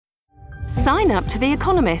Sign up to The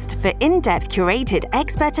Economist for in-depth curated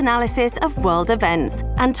expert analysis of world events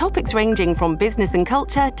and topics ranging from business and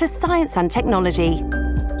culture to science and technology.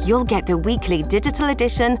 You'll get the weekly digital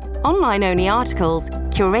edition, online-only articles,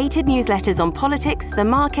 curated newsletters on politics, the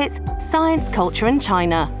markets, science, culture and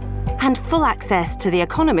China, and full access to The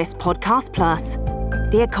Economist Podcast Plus.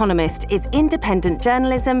 The Economist is independent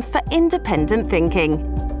journalism for independent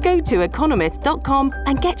thinking. Go to economist.com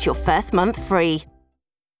and get your first month free.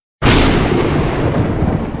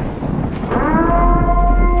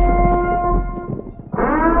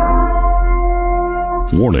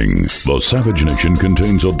 Warning, the Savage Nation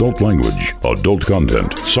contains adult language, adult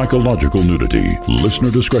content, psychological nudity.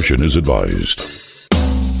 Listener discretion is advised.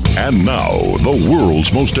 And now, the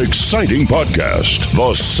world's most exciting podcast,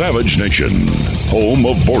 The Savage Nation, home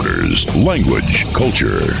of borders, language,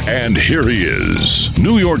 culture. And here he is,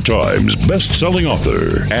 New York Times best-selling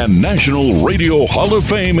author and National Radio Hall of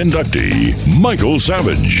Fame inductee, Michael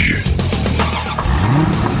Savage.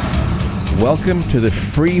 Welcome to the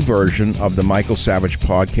free version of the Michael Savage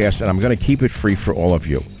podcast, and I'm going to keep it free for all of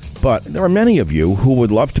you. But there are many of you who would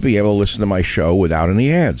love to be able to listen to my show without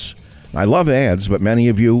any ads. I love ads, but many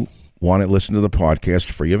of you want to listen to the podcast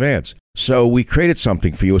free of ads. So we created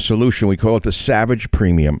something for you, a solution. We call it the Savage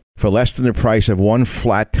Premium. For less than the price of one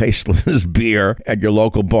flat, tasteless beer at your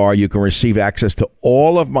local bar, you can receive access to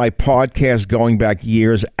all of my podcasts going back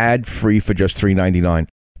years, ad-free for just $3.99.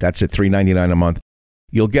 That's it, $3.99 a month.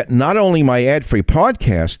 You'll get not only my ad-free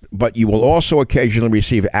podcast, but you will also occasionally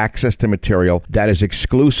receive access to material that is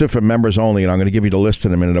exclusive for members only, and I'm going to give you the list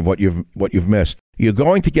in a minute of what you've missed. You're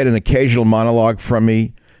going to get an occasional monologue from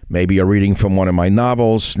me, maybe a reading from one of my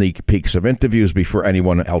novels, sneak peeks of interviews before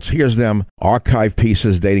anyone else hears them, archive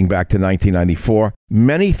pieces dating back to 1994.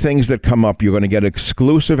 Many things that come up, you're going to get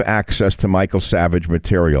exclusive access to Michael Savage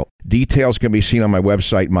material. Details can be seen on my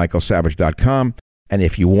website, michaelsavage.com, and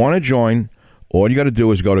if you want to join, all you got to do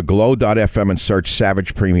is go to glow.fm and search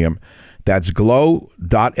Savage Premium. That's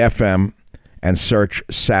glow.fm and search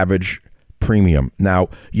Savage Premium. Now,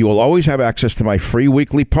 you will always have access to my free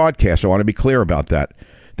weekly podcast. I want to be clear about that.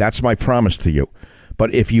 That's my promise to you.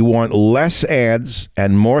 But if you want less ads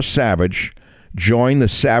and more Savage, join the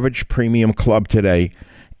Savage Premium Club today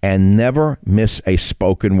and never miss a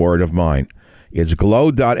spoken word of mine. It's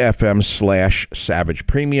glow.fm/Savage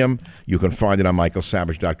Premium. You can find it on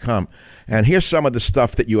michaelsavage.com. And here's some of the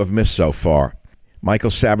stuff that you have missed so far.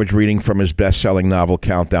 Michael Savage reading from his best-selling novel,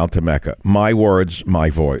 Countdown to Mecca. My words, my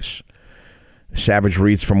voice. Savage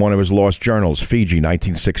reads from one of his lost journals, Fiji,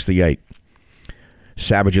 1968.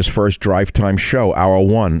 Savage's first drive time show, Hour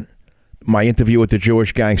One. My interview with the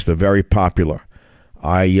Jewish gangster, very popular.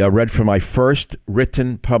 I read from my first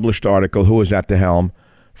written, published article, Who is at the Helm,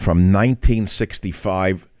 from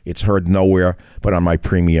 1965. It's heard nowhere but on my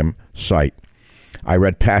premium site. I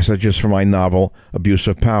read passages from my novel, Abuse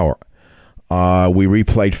of Power. We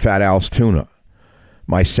replayed Fat Al's Tuna.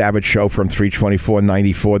 My Savage show from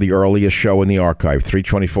 3/24/94, the earliest show in the archive,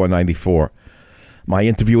 3/24/94. My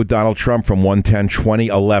interview with Donald Trump from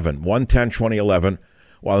 1/10/2011. 1/10/2011,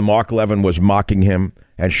 while Mark Levin was mocking him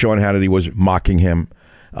and Sean Hannity was mocking him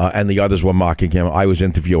and the others were mocking him, I was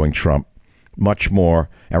interviewing Trump. Much more.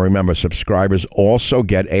 And remember, subscribers also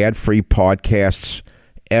get ad-free podcasts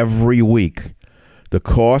every week. The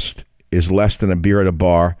cost is less than a beer at a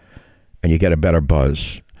bar, and you get a better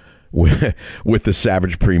buzz with the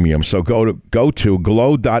Savage Premium. So go to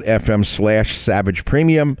glow.fm/Savage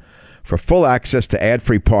Premium for full access to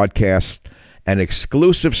ad-free podcasts and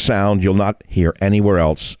exclusive sound you'll not hear anywhere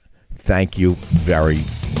else. Thank you very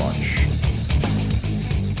much.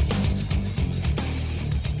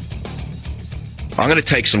 I'm going to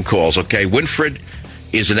take some calls, okay? Winfred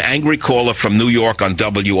is an angry caller from New York on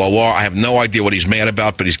WOR. I have no idea what he's mad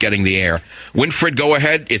about, but he's getting the air. Winfred, go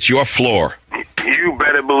ahead. It's your floor. You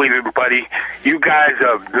better believe it, buddy. You guys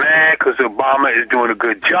are mad because Obama is doing a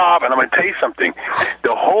good job, and I'm going to tell you something.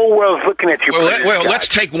 The whole world's looking at you. Well, let's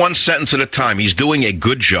take one sentence at a time. He's doing a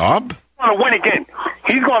good job? He's going to win again.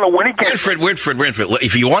 He's going to win again. Winfred,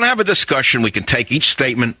 if you want to have a discussion, we can take each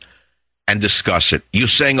statement and discuss it. You're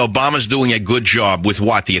saying Obama's doing a good job with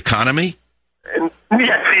what, the economy?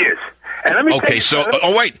 Yes, he is. And let me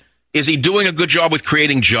wait. Is he doing a good job with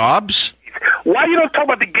creating jobs? Why you don't talk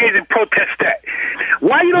about the gays and protest that?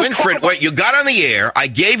 Why you don't Winfred, wait, you got on the air, I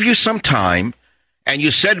gave you some time, and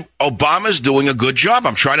you said Obama's doing a good job.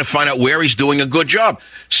 I'm trying to find out where he's doing a good job.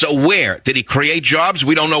 So where? Did he create jobs?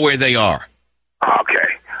 We don't know where they are. Okay.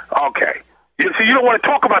 So you don't want to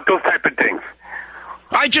talk about those type of things.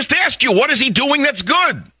 I just asked you, what is he doing that's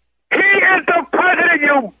good? He is the president,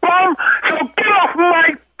 you bum! So get off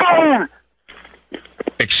my phone!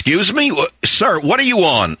 Excuse me? Sir, what are you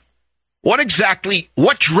on? What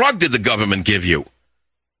drug did the government give you?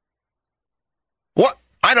 What?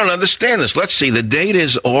 I don't understand this. Let's see. The date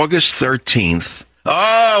is August 13th.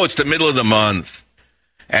 Oh, it's the middle of the month.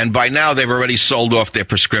 And by now, they've already sold off their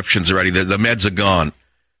prescriptions already. The meds are gone.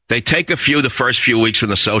 They take the first few weeks when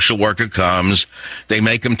the social worker comes. They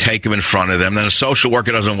make them take them in front of them. Then the social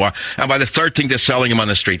worker doesn't want. And by the 13th, they're selling them on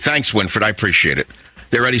the street. Thanks, Winfred. I appreciate it.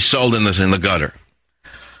 They're already sold in the gutter.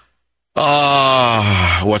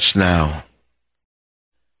 What's now?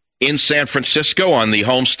 In San Francisco on the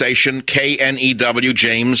home station, KNEW.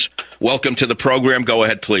 James, welcome to the program. Go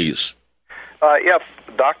ahead, please. Yes,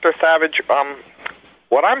 Dr. Savage,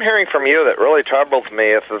 what I'm hearing from you that really troubles me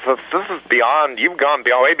is this is beyond, you've gone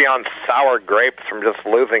way beyond sour grapes from just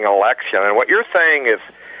losing an election. And what you're saying is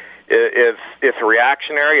it's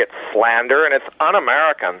reactionary, it's slander, and it's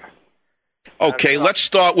un-American. Okay, let's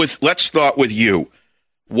start with you.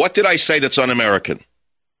 What did I say that's un-American?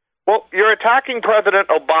 Well, you're attacking President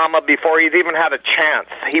Obama before he's even had a chance.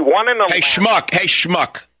 He won an election. Hey,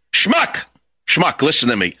 schmuck, listen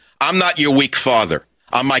to me. I'm not your weak father.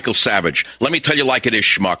 I'm Michael Savage. Let me tell you like it is,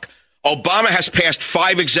 schmuck. Obama has passed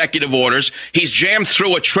 5 executive orders. He's jammed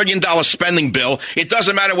through $1 trillion spending bill. It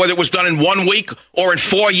doesn't matter whether it was done in 1 week or in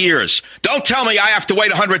 4 years. Don't tell me I have to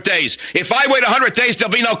wait 100 days. If I wait 100 days,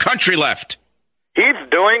 there'll be no country left. He's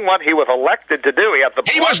doing what he was elected to do.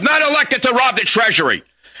 He was not elected to rob the Treasury.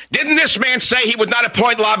 Didn't this man say he would not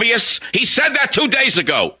appoint lobbyists? He said that 2 days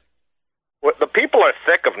ago. Well, the people are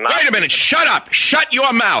sick of not... Wait a minute. Shut up. Shut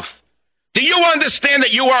your mouth. Do you understand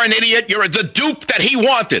that you are an idiot? You're the dupe that he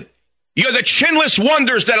wanted. You're the chinless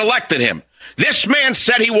wonders that elected him. This man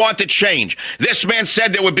said he wanted change. This man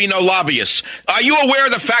said there would be no lobbyists. Are you aware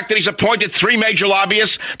of the fact that he's appointed 3 major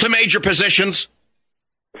lobbyists to major positions?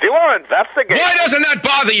 If you want to investigate... Why doesn't that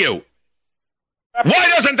bother you? Why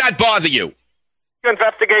doesn't that bother you? You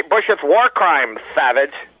investigate Bush's war crimes,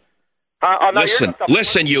 Savage.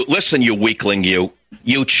 Listen, you weakling, you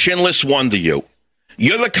chinless wonder, you.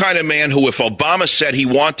 You're the kind of man who, if Obama said he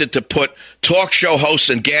wanted to put talk show hosts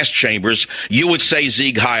in gas chambers, you would say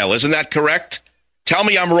Sieg Heil. Isn't that correct? Tell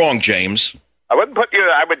me I'm wrong, James. I would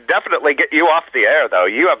definitely get you off the air, though.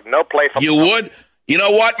 You have no place... You would? You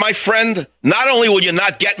know what, my friend? Not only will you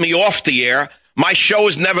not get me off the air, my show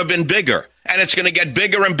has never been bigger. And it's going to get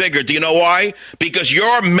bigger and bigger. Do you know why? Because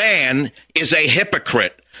your man is a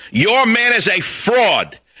hypocrite. Your man is a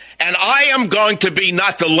fraud. And I am going to be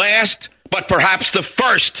not the last, but perhaps the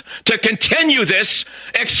first to continue this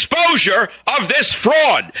exposure of this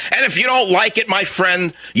fraud. And if you don't like it, my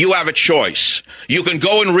friend, you have a choice. You can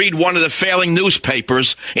go and read one of the failing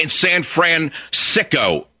newspapers in San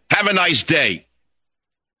Francisco. Have a nice day.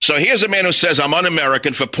 So here's a man who says I'm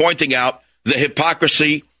un-American for pointing out the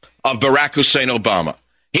hypocrisy of Barack Hussein Obama.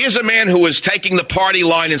 Here's a man who is taking the party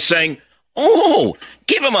line and saying, oh,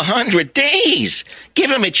 give him 100 days. Give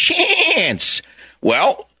him a chance.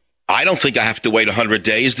 Well, I don't think I have to wait 100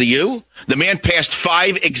 days, do you? The man passed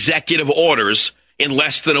 5 executive orders in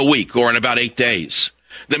less than a week, or in about 8 days.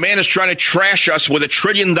 The man is trying to trash us with $1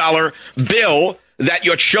 trillion bill that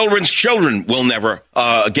your children's children will never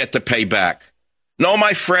get to pay back. No,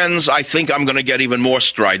 my friends, I think I'm going to get even more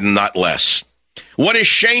strident, not less. What is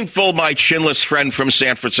shameful, my chinless friend from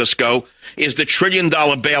San Francisco, is the $1 trillion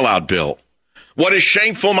bailout bill. What is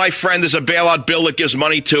shameful, my friend, is a bailout bill that gives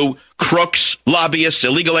money to crooks, lobbyists,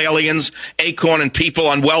 illegal aliens, Acorn, and people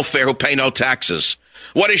on welfare who pay no taxes.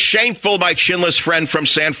 What is shameful, my chinless friend from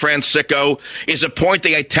San Francisco, is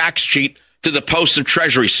appointing a tax cheat to the post of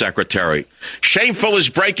Treasury Secretary. Shameful is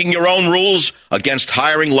breaking your own rules against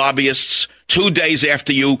hiring lobbyists 2 days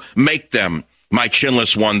after you make them, my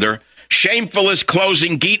chinless wonder. Shameful is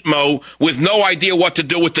closing Gitmo with no idea what to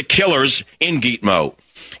do with the killers in Gitmo.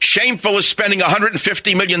 Shameful is spending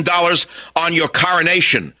 $150 million on your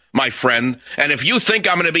coronation, my friend. And if you think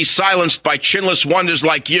I'm going to be silenced by chinless wonders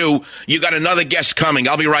like you got another guest coming.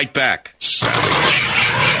 I'll be right back.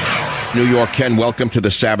 New York, Ken, welcome to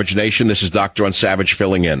the Savage Nation. This is Dr. Unsavage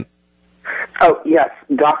filling in. Oh, yes,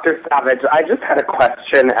 Dr. Savage. I just had a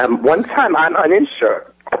question. One time, I'm uninsured.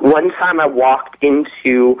 One time I walked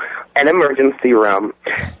into an emergency room,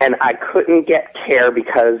 and I couldn't get care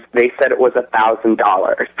because they said it was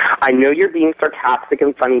 $1,000. I know you're being sarcastic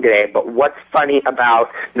and funny today, but what's funny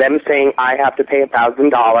about them saying I have to pay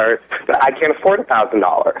 $1,000, but I can't afford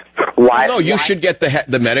 $1,000? Why? No, you should get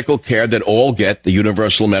the medical care that all get, the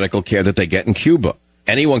universal medical care that they get in Cuba.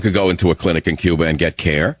 Anyone could go into a clinic in Cuba and get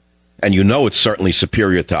care, and you know it's certainly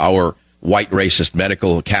superior to our white racist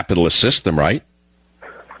medical capitalist system, right?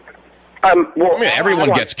 Well, I mean,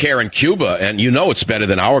 everyone gets care in Cuba, and you know it's better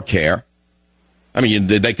than our care. I mean,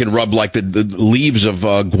 they can rub like the leaves of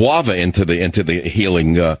guava into the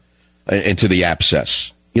healing, into the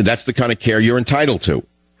abscess. That's the kind of care you're entitled to.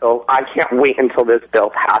 So I can't wait until this bill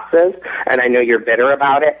passes, and I know you're bitter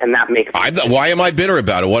about it, and that makes me... Why am I bitter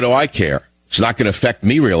about it? What do I care? It's not going to affect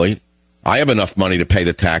me, really. I have enough money to pay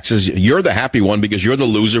the taxes. You're the happy one because you're the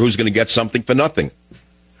loser who's going to get something for nothing.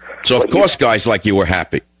 So, of course, guys like you are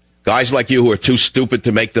happy. Guys like you who are too stupid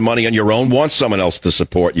to make the money on your own want someone else to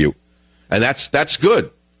support you. And that's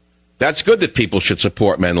good. That's good that people should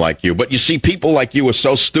support men like you. But you see, people like you are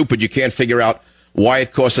so stupid you can't figure out why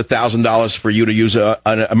it costs $1,000 for you to use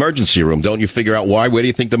an emergency room. Don't you figure out why? Where do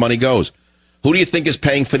you think the money goes? Who do you think is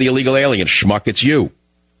paying for the illegal aliens? Schmuck, it's you.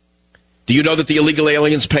 Do you know that the illegal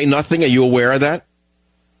aliens pay nothing? Are you aware of that?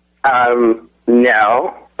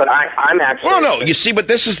 No, but I'm actually... Well, no, you see, but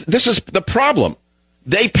this is the problem.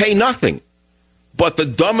 They pay nothing. But the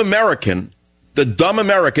dumb American pays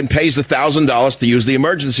the $1,000 to use the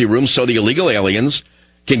emergency room so the illegal aliens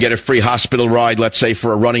can get a free hospital ride, let's say,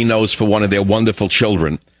 for a runny nose for one of their wonderful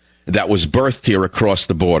children that was birthed here across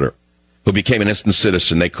the border, who became an instant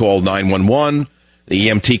citizen. They call 911. The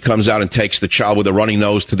EMT comes out and takes the child with a runny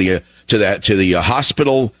nose to the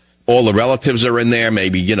hospital. All the relatives are in there,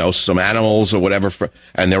 maybe, some animals or whatever,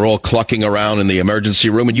 and they're all clucking around in the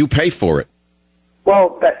emergency room, and you pay for it.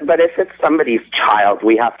 Well, but if it's somebody's child,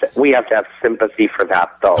 we have to have sympathy for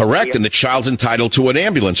that, though. Correct, and the child's entitled to an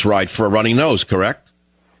ambulance ride for a runny nose, correct?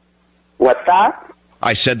 What's that?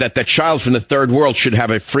 I said that child from the third world should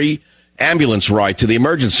have a free ambulance ride to the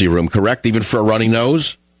emergency room, correct, even for a runny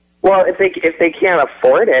nose? Well, if they can't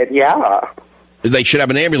afford it, yeah. They should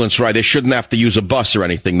have an ambulance ride. They shouldn't have to use a bus or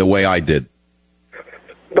anything the way I did.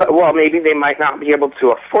 But, well, maybe they might not be able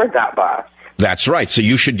to afford that bus. That's right. So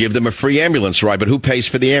you should give them a free ambulance ride. But who pays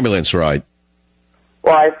for the ambulance ride?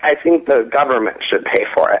 Well, I think the government should pay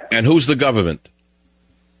for it. And who's the government?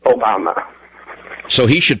 Obama. So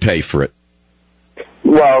he should pay for it.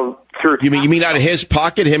 Well, through... You mean out of his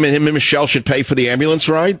pocket, him and Michelle should pay for the ambulance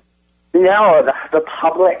ride? No, the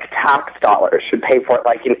public tax dollars should pay for it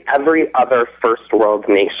like in every other first world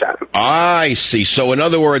nation. I see. So in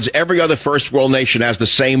other words, every other first world nation has the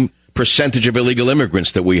same percentage of illegal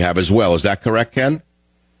immigrants that we have as well. Is that correct, Ken?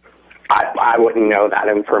 I wouldn't know that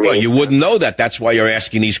information. Well, you wouldn't know that. That's why you're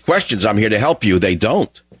asking these questions. I'm here to help you. They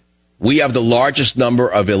don't. We have the largest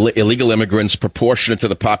number of illegal immigrants proportionate to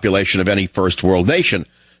the population of any first world nation.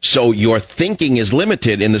 So your thinking is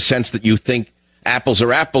limited in the sense that you think apples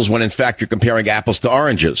are apples when, in fact, you're comparing apples to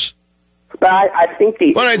oranges. But I think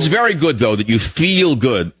Well, it's very good, though, that you feel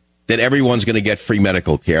good that everyone's going to get free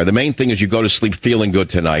medical care. The main thing is you go to sleep feeling good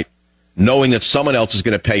tonight, knowing that someone else is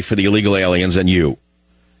going to pay for the illegal aliens and you.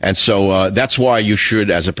 And so that's why you should,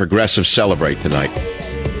 as a progressive, celebrate tonight.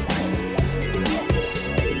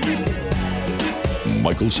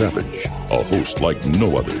 Michael Savage, a host like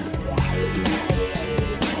no other.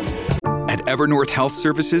 At Evernorth Health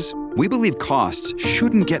Services, we believe costs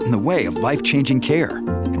shouldn't get in the way of life-changing care,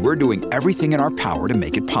 and we're doing everything in our power to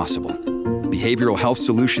make it possible. Behavioral health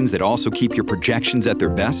solutions that also keep your projections at their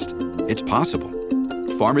best? It's possible.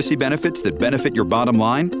 Pharmacy benefits that benefit your bottom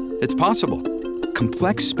line? It's possible.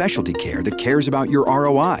 Complex specialty care that cares about your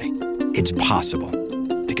ROI? It's possible.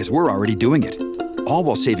 Because we're already doing it. All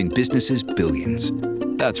while saving businesses billions.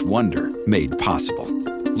 That's Wonder made possible.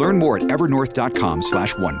 Learn more at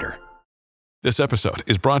evernorth.com/wonder. This episode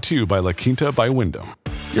is brought to you by La Quinta by Wyndham.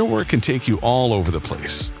 Your work can take you all over the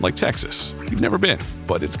place, like Texas. You've never been,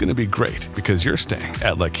 but it's going to be great because you're staying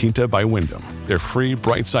at La Quinta by Wyndham. Their free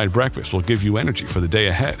Bright Side breakfast will give you energy for the day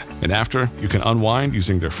ahead. And after, you can unwind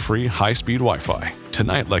using their free high-speed Wi-Fi.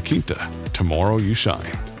 Tonight, La Quinta. Tomorrow, you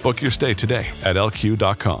shine. Book your stay today at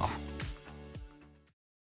LQ.com.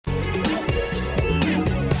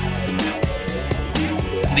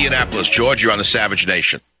 Indianapolis, George, you're on the Savage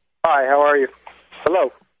Nation. Hi, how are you?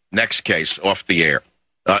 Hello. Next case, off the air.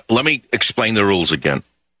 Let me explain the rules again.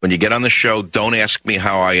 When you get on the show, don't ask me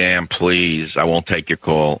how I am, please. I won't take your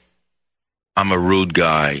call. I'm a rude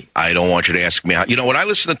guy. I don't want you to ask me how. You know, when I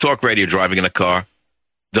listen to talk radio driving in a car,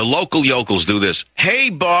 the local yokels do this. Hey,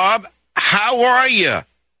 Bob, how are you?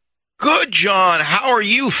 Good, John. How are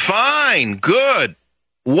you? Fine. Good.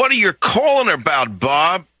 What are you calling about,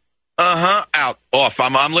 Bob? Out. Off.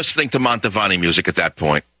 I'm listening to Mantovani music at that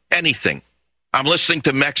point. Anything. I'm listening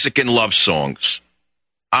to Mexican love songs.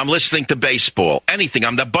 I'm listening to baseball. Anything.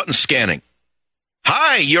 I'm the button scanning.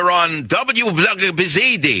 Hi, you're on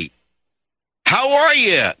WBZD. How are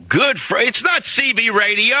you? Good. It's not CB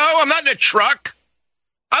radio. I'm not in a truck.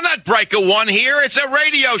 I'm not Breaker One here. It's a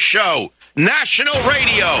radio show. National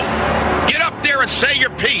radio. Get up there and say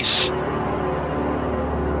your piece.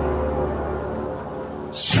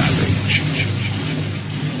 Savage.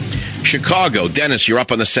 Chicago. Dennis, you're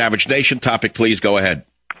up on the Savage Nation topic. Please go ahead.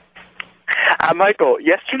 Michael,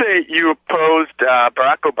 yesterday you opposed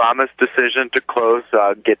Barack Obama's decision to close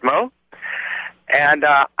Gitmo. And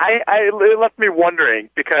it left me wondering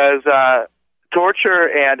because torture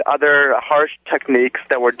and other harsh techniques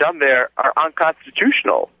that were done there are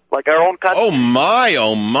unconstitutional. Like our own constitution.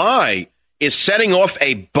 Oh, my. Is setting off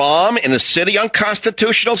a bomb in a city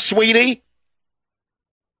unconstitutional, sweetie?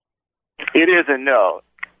 It is and no.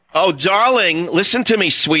 Oh, darling, listen to me,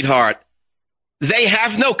 sweetheart. They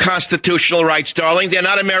have no constitutional rights, darling. They're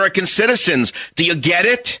not American citizens. Do you get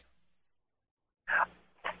it?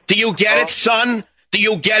 Do you get it, son? Do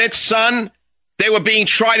you get it, son? They were being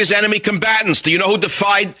tried as enemy combatants. Do you know who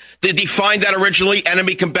defined that originally,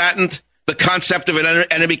 enemy combatant? The concept of an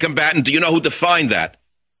enemy combatant. Do you know who defined that?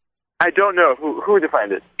 I don't know. Who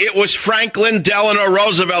defined it? It was Franklin Delano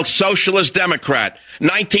Roosevelt, Socialist Democrat,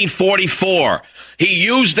 1944. He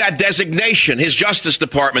used that designation, his Justice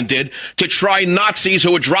Department did, to try Nazis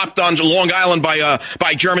who were dropped on Long Island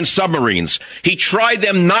by German submarines. He tried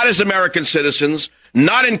them not as American citizens,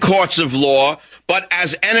 not in courts of law, but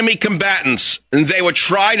as enemy combatants. And they were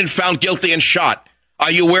tried and found guilty and shot.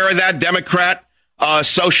 Are you aware of that, Democrat?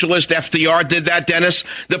 Socialist FDR did that, Dennis.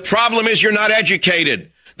 The problem is you're not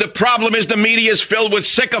educated. The problem is the media is filled with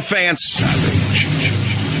sycophants. Savage.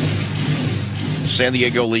 San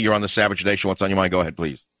Diego Lee, you're on the Savage Nation. What's on your mind? Go ahead,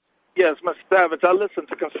 please. Yes, Mr. Savage, I listen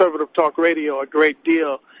to conservative talk radio a great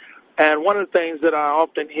deal. And one of the things that I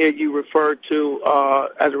often hear you refer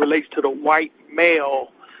to as it relates to the white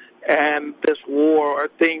male and this war or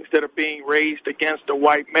things that are being raised against the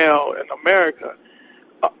white male in America,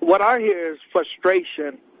 what I hear is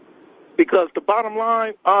frustration because the bottom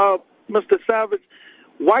line, Mr. Savage,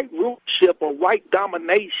 white rulership or white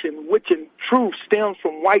domination, which in truth stems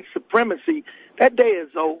from white supremacy, that day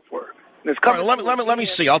is over. And it's coming. All right, let me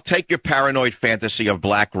see. I'll take your paranoid fantasy of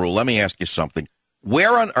black rule. Let me ask you something.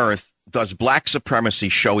 Where on earth does black supremacy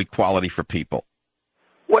show equality for people?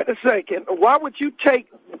 Wait a second. Why would you take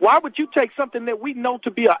something that we know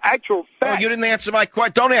to be an actual fact? Oh, you didn't answer my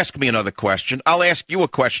question. Don't ask me another question. I'll ask you a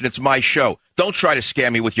question. It's my show. Don't try to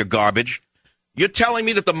scare me with your garbage. You're telling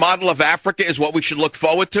me that the model of Africa is what we should look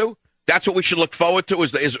forward to? That's what we should look forward to,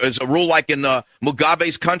 is a rule like in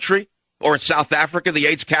Mugabe's country or in South Africa, the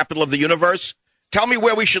AIDS capital of the universe? Tell me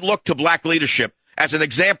where we should look to black leadership as an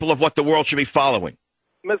example of what the world should be following.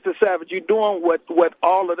 Mr. Savage, you're doing what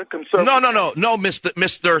all of the conservatives... No,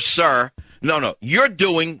 Mr. Sir. No. You're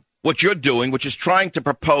doing what you're doing, which is trying to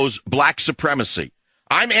propose black supremacy.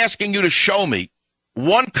 I'm asking you to show me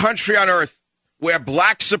one country on earth where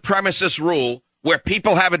black supremacists rule, where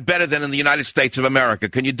people have it better than in the United States of America.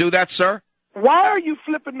 Can you do that, sir? Why are you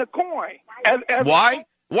flipping the coin? Why?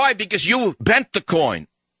 Why? Because you bent the coin.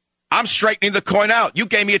 I'm straightening the coin out. You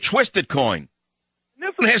gave me a twisted coin.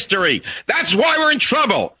 History. That's why we're in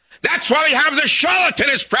trouble. That's why we have the charlatan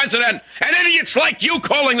as president and idiots like you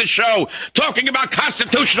calling the show, talking about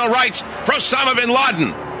constitutional rights for Osama bin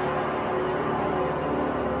Laden.